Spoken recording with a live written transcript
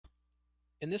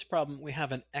In this problem, we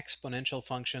have an exponential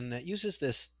function that uses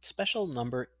this special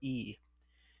number e.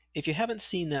 If you haven't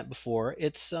seen that before,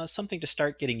 it's something to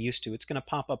start getting used to. It's going to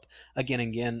pop up again and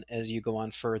again as you go on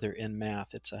further in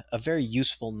math. It's a very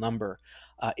useful number.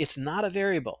 It's not a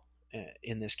variable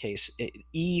in this case.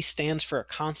 E stands for a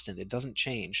constant. It doesn't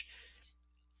change.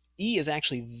 E is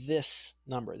actually this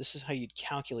number. This is how you'd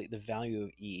calculate the value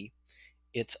of e.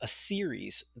 It's a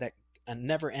series, that a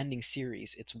never-ending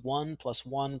series. It's 1 plus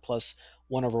 1 plus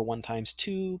 1 over 1 times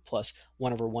 2 plus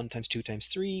 1 over 1 times 2 times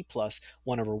 3 plus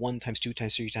 1 over 1 times 2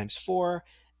 times 3 times 4,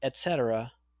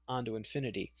 etc., on to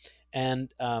infinity.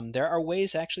 And there are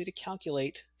ways actually to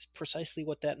calculate precisely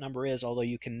what that number is, although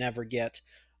you can never get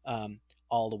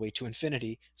all the way to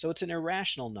infinity. So it's an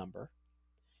irrational number.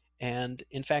 And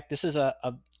in fact, this is a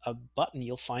button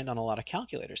you'll find on a lot of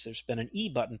calculators. There's been an E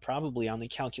button probably on the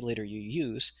calculator you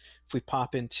use. If we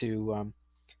pop into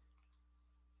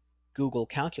Google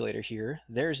Calculator here,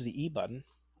 there's the E button.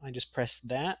 I just press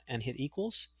that and hit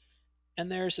equals,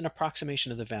 and there's an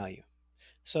approximation of the value.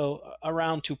 So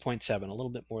around 2.7, a little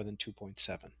bit more than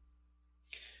 2.7.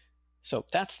 So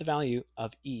that's the value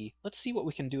of E. Let's see what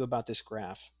we can do about this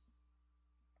graph.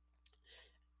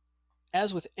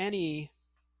 As with any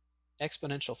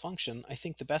exponential function, I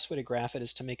think the best way to graph it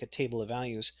is to make a table of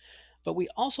values, but we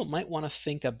also might want to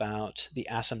think about the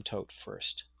asymptote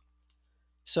first.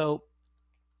 So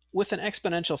with an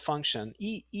exponential function,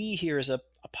 e here is a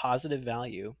positive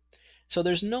value, so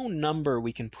there's no number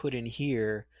we can put in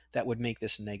here that would make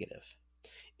this negative.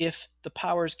 If the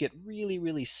powers get really,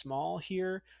 really small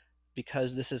here,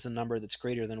 because this is a number that's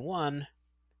greater than 1,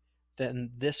 then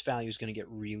this value is going to get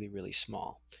really, really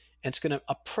small. And it's going to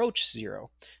approach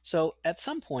 0. So at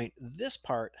some point, this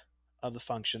part of the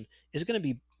function is going to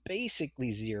be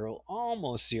basically 0,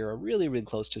 almost 0, really, really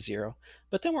close to 0.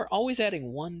 But then we're always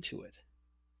adding 1 to it.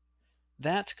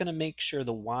 That's going to make sure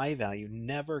the y value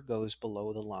never goes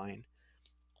below the line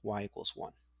y equals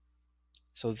 1.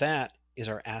 So that is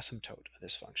our asymptote of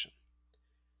this function.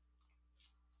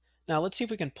 Now let's see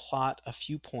if we can plot a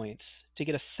few points to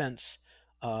get a sense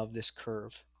of this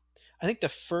curve. I think the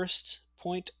first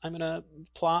point I'm going to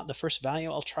plot, the first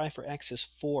value I'll try for x is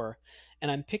 4, and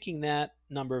I'm picking that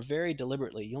number very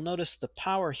deliberately. You'll notice the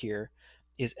power here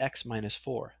is x minus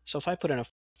 4. So if I put in a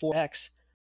 4x,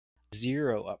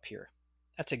 0 up here,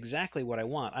 that's exactly what I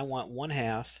want. I want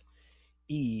 1/2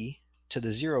 e to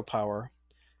the 0 power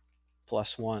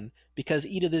plus 1, because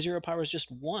e to the 0 power is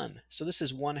just 1. So this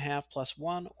is 1/2 plus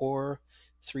 1, or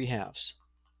 3/2.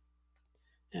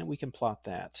 And we can plot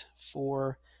that,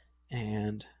 4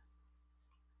 and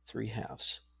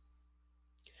 3/2.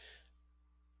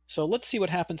 So let's see what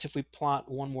happens if we plot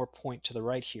one more point to the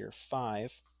right here,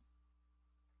 5.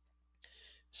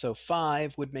 So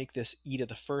 5 would make this e to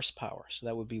the first power. So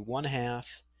that would be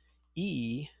 1/2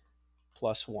 e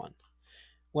plus 1.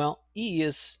 Well, e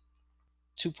is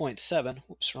 2.7.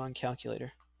 Whoops, wrong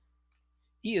calculator.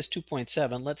 E is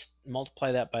 2.7. Let's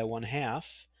multiply that by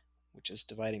 1/2, which is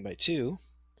dividing by 2,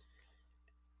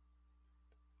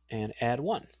 and add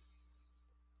 1.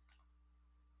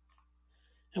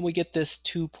 And we get this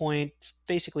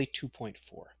basically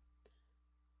 2.4.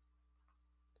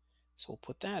 So we'll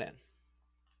put that in.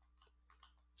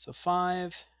 So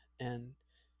 5 and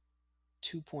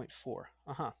 2.4.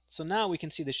 So now we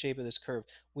can see the shape of this curve.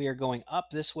 We are going up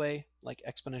this way, like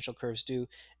exponential curves do,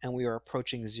 and we are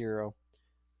approaching 0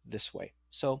 this way.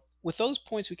 So with those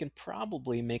points, we can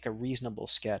probably make a reasonable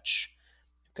sketch.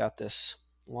 We've got this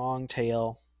long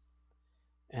tail,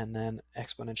 and then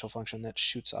exponential function that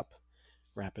shoots up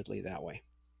rapidly that way.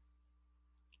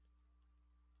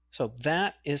 So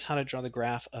that is how to draw the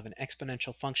graph of an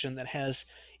exponential function that has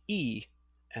e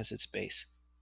as its base.